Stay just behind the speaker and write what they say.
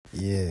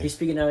Yeah. He's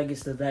speaking out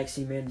against the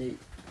vaccine mandate.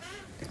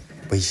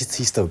 But he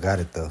still got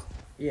it, though.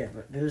 Yeah,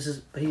 but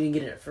he didn't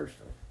get it at first,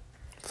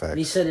 though. Facts. And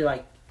he said it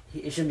like,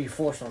 it shouldn't be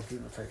forced on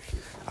people type shit.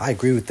 I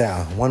agree with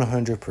that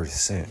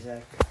 100%.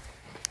 Exactly.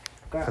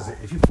 Because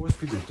if you force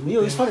people to do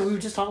Yo, it's funny, we were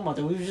just talking about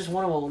that. We were just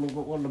wondering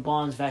what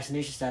LeBron's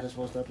vaccination status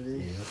was the other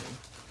day. Yeah.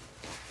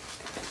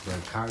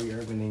 But Kyrie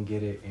Irving didn't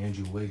get it.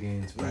 Andrew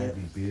Wiggins,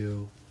 Bradley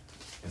Beal,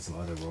 and some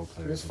other role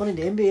players. It's funny,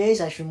 the NBA is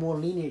actually more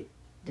lenient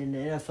than the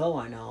NFL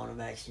right now on a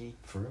vaccine.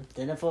 For real?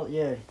 The NFL,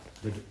 yeah.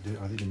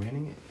 Are they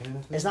demanding it in the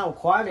NFL? It's not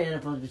required in the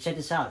NFL, but check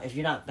this out. If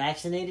you're not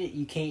vaccinated,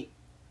 you can't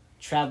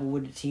travel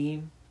with the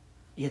team.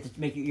 You have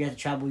to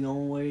travel your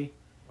own way.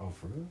 Oh,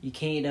 for real? You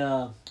can't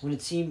when the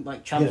team like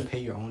You travels. gotta pay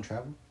your own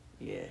travel?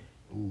 Yeah.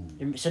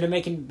 Ooh. So they're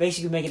making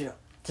it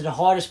to the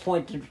hardest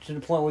point to the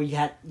point where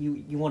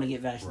you want to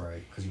get vaccinated.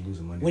 Right, because you're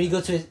losing money. When you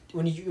go to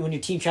when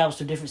your team travels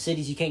to different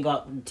cities, you can't go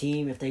out with the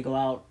team. If they go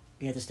out,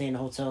 you have to stay in the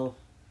hotel.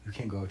 You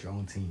can't go with your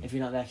own team. If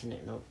you're not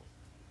vaccinated, no.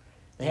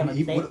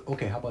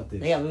 Okay, how about this?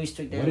 They got really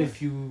strict. What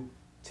if you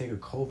take a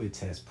COVID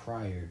test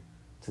prior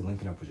to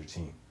linking up with your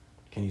team?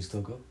 Can you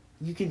still go?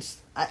 You can.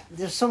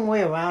 There's some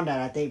way around that,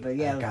 I think, but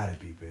yeah. It gotta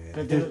be, man.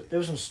 But there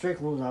was some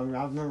strict rules. I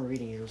remember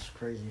reading it. It was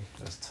crazy.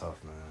 That's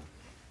tough, man.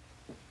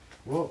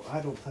 Well, I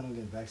don't plan on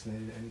getting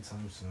vaccinated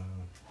anytime soon.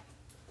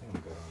 I think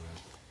I'm good on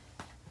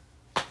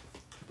that.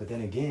 But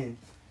then again,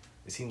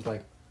 it seems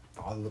like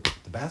all the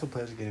basketball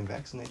players are getting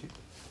vaccinated.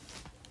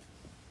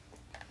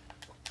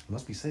 It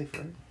must be safe,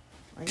 right?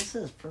 I guess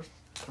it's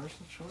personal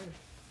choice.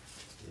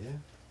 Yeah.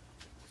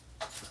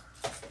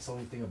 That's the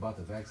only thing about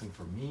the vaccine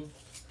for me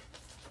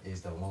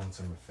is the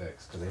long-term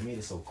effects. Because they made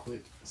it so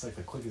quick. It's like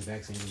the quickest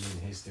vaccine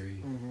made in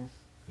history. Mm-hmm.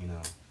 You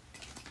know.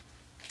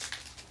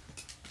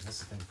 That's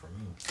the thing for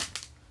me.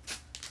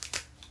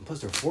 And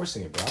plus, they're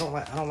forcing it, bro.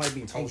 I don't like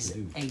being told to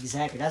do.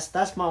 Exactly.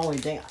 That's my only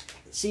thing.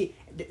 See,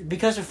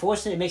 because they're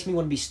forcing it, it makes me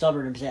want to be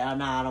stubborn and say,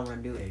 nah, I don't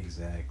want to do it.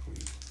 Exactly.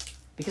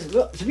 Because,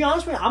 to be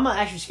honest with you, I'm not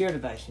actually scared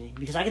of the vaccine.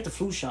 Because I get the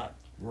flu shot.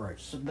 Right.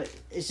 So, but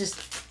it's just,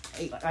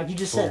 like you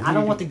just said, I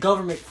don't want the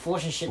government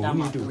forcing shit down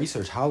my throat. We need to do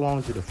research. How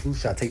long did the flu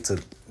shot take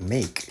to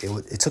make?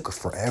 It took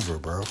forever,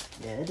 bro.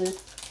 Yeah, it did.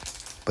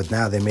 But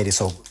now they made it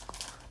so,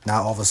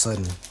 now all of a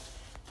sudden.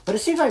 But it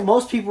seems like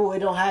most people, it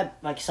don't have,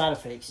 like, side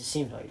effects. It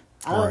seems like.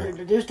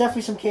 There's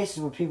definitely some cases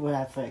where people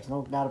have effects.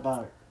 No doubt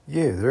about it.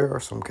 Yeah, there are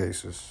some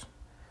cases.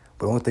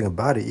 But the only thing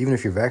about it, even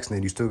if you're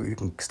vaccinated, you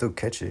can still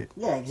catch it.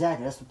 Yeah,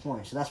 exactly. That's the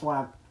point. So that's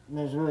why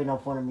there's really no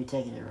point in me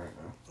taking it right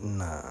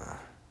now. Nah.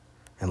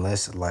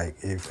 Unless, like,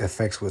 it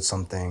affects with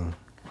something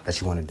that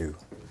you want to do.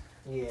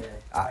 Yeah.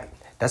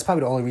 That's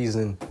probably the only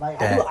reason.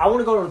 Like, I want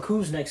to go to a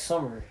cruise next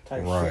summer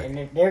type shit.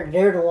 And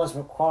they're the ones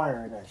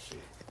requiring that shit.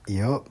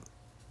 Yup.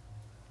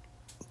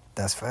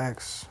 That's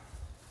facts.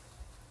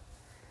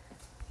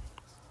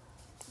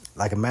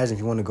 Like, imagine if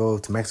you want to go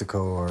to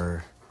Mexico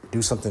or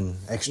do something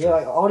extra. Yeah,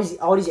 like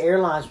all these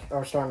airlines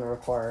are starting to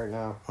require it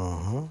now.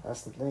 Uh-huh.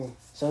 That's the thing.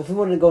 So if we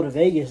wanted to go to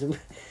Vegas,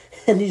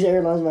 and these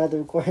airlines might have to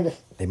require that.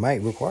 They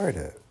might require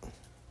that.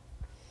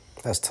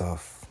 That's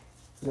tough.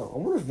 Yo, I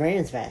wonder if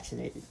Rand's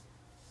vaccinated.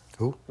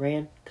 Who?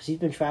 Rand, because he's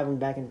been traveling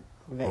back in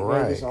Vegas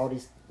Right. all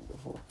these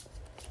before.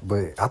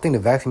 But I think the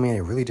vaccine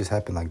mandate really just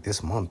happened like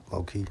this month,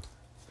 low key.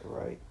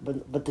 Right,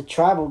 but the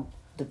travel,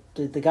 the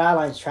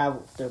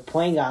guidelines the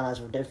plane guidelines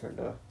were different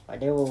though. Like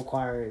they were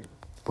required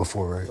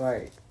Before, right?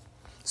 Right.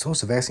 So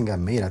once the vaccine got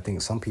made, I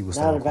think some people Now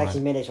started the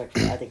vaccine mandates are,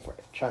 I think,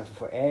 trying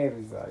for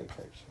everybody.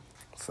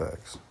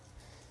 Facts.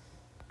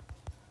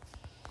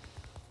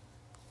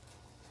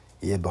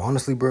 Yeah, but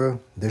honestly, bro,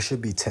 there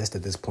should be tests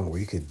at this point where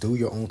you could do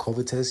your own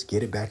COVID test,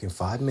 get it back in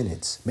 5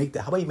 minutes.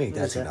 How about you make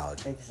that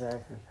technology?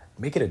 Exactly.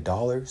 Make it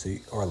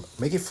 $1, or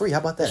make it free. How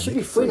about that? It should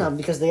be free now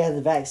because they have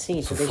the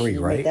vaccine, so for they free,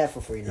 should right? make that for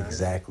free now.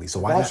 Exactly. So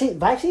why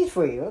vaccine's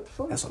free? What the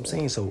fuck? That's what I'm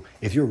saying. So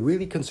if you're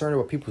really concerned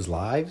about people's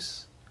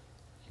lives,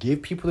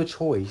 give people the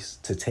choice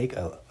to take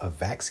a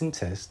vaccine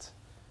test.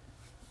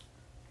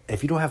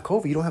 If you don't have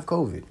COVID, you don't have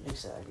COVID.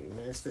 Exactly,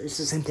 man. It's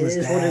simple as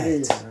that. What it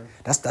is, man.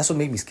 That's what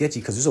made me sketchy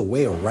because there's a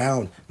way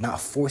around not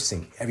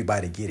forcing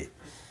everybody to get it,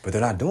 but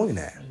they're not doing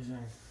that. Exactly.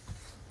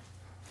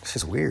 It's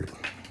just weird.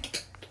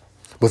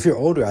 But if you're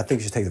older, I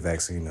think you should take the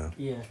vaccine though.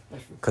 Yeah,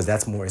 that's true. Because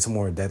it's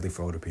more deadly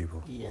for older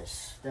people.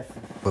 Yes,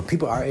 definitely. But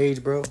people our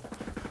age, bro,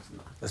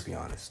 let's be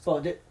honest.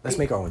 Well, let's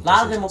make our own A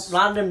lot decisions.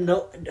 of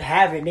them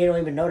have it. And they don't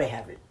even know they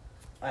have it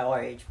at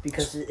our age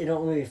because it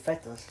don't really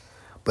affect us.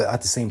 But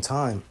at the same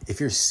time, if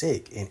you're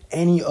sick in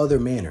any other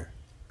manner,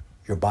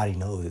 your body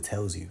knows, it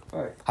tells you.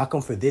 Right. How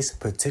come for this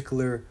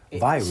particular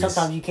virus,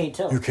 sometimes you can't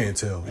tell. You can't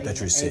tell that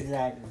you're sick.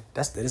 Exactly.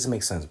 That doesn't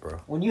make sense, bro.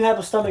 When you have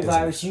a stomach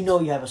virus, you know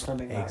you have a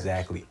stomach virus.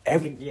 Exactly.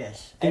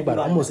 Yes. Think about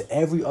it. Almost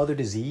every other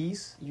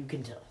disease, you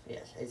can tell.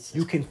 Yes.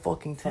 You can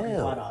fucking tell.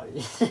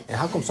 And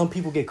how come some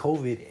people get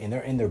COVID and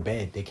they're in their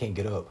bed, they can't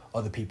get up?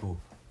 Other people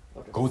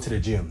go to the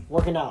gym.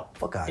 Working out.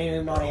 Fuck out of here. They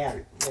don't even know they have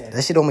it. Yeah.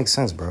 That shit don't make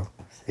sense, bro.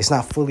 It's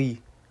not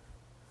fully...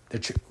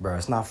 Bro,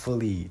 it's not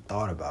fully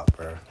thought about,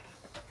 bro.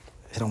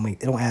 It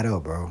don't add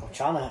up, bro.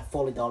 China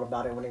fully thought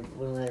about it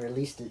when they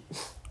released it.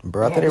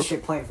 Bro, They had this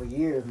shit planned for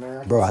years,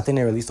 man. Bro, I think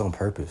they released on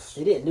purpose.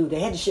 They did, dude. They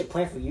had the shit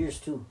planned for years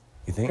too.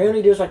 You think?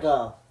 Apparently, there's like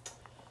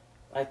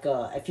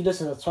if you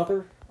listen to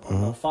Tucker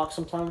on Fox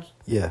sometimes,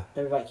 Yeah.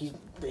 they're like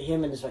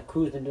him and his like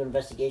crew's been doing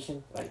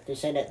investigation. Like they're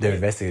saying that They're they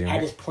investigating. had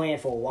Right? this plan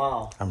for a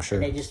while. I'm sure.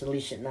 And they just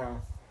released it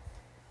now.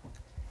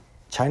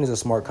 China's a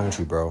smart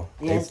country, bro.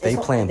 Yeah, they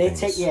plan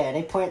things.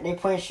 They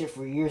plan shit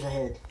for years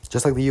ahead.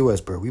 Just like the U.S.,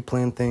 bro. We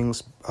plan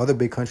things. Other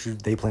big countries,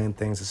 they plan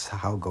things. This is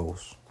how it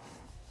goes.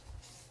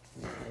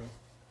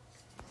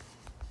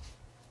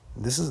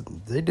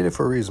 They did it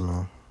for a reason,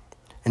 man.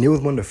 And it was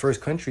one of the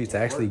first countries to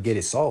actually get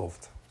it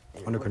solved,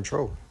 under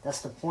control.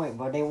 That's the point,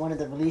 bro. They wanted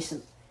to release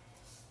it.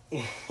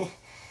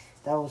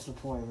 That was the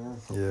point, man.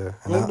 Yeah.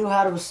 They knew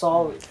how to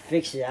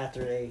fix it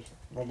after they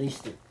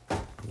released it.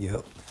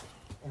 Yep.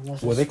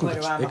 And Well, they can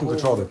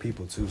control their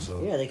people too.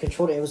 So yeah, they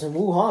controlled it. It was in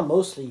Wuhan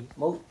mostly.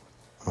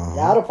 Uh-huh.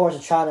 The outer parts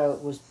of China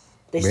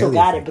they still Barely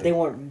got affected. it, but they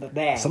weren't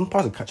bad. some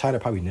parts of China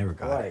probably never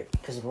got it. Right,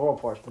 because of the rural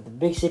parts. But the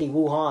big city,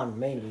 Wuhan,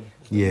 mainly.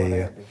 is the Yeah, one that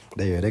yeah. got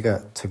it. They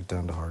got took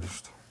down the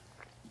hardest.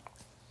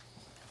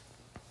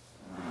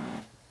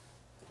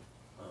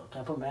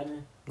 Can I put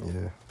Madden in?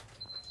 Yeah.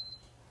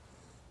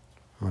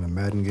 Run a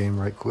Madden game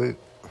right quick.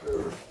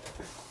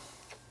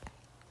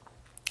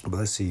 But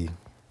let's see.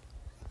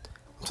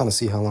 I'm trying to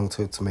see how long it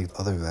took to make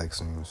other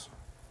vaccines.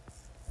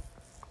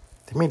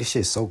 They made this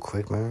shit so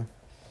quick, man.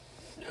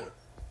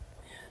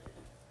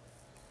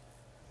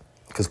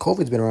 Because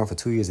COVID's been around for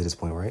 2 years at this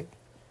point, right?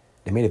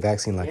 They made a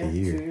vaccine like a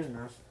year. 2 years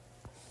now.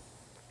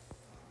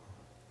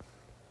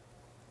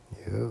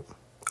 Yep.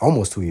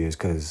 Almost 2 years,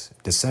 because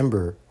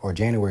December or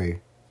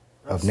January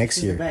of next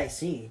Since year. The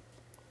vaccine.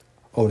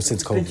 Oh,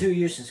 since It's been COVID. 2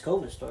 years since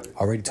COVID started.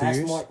 Already 2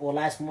 years?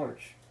 Last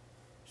March.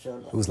 So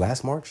It was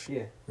last March?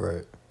 yeah.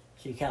 Right.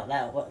 So you count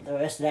that the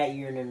rest of that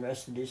year and then the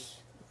rest of this.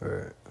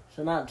 Right.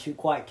 So not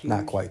quite 2 years.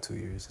 Not quite 2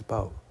 years. It's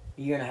about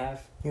A year and a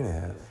half. a year and a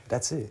half.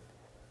 That's it.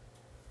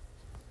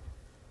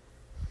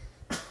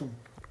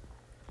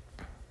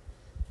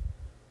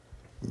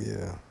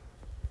 Yeah.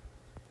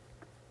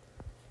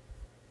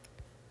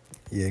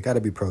 Yeah, it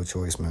gotta be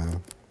pro-choice,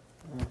 man.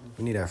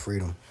 We need that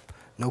freedom.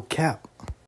 No cap.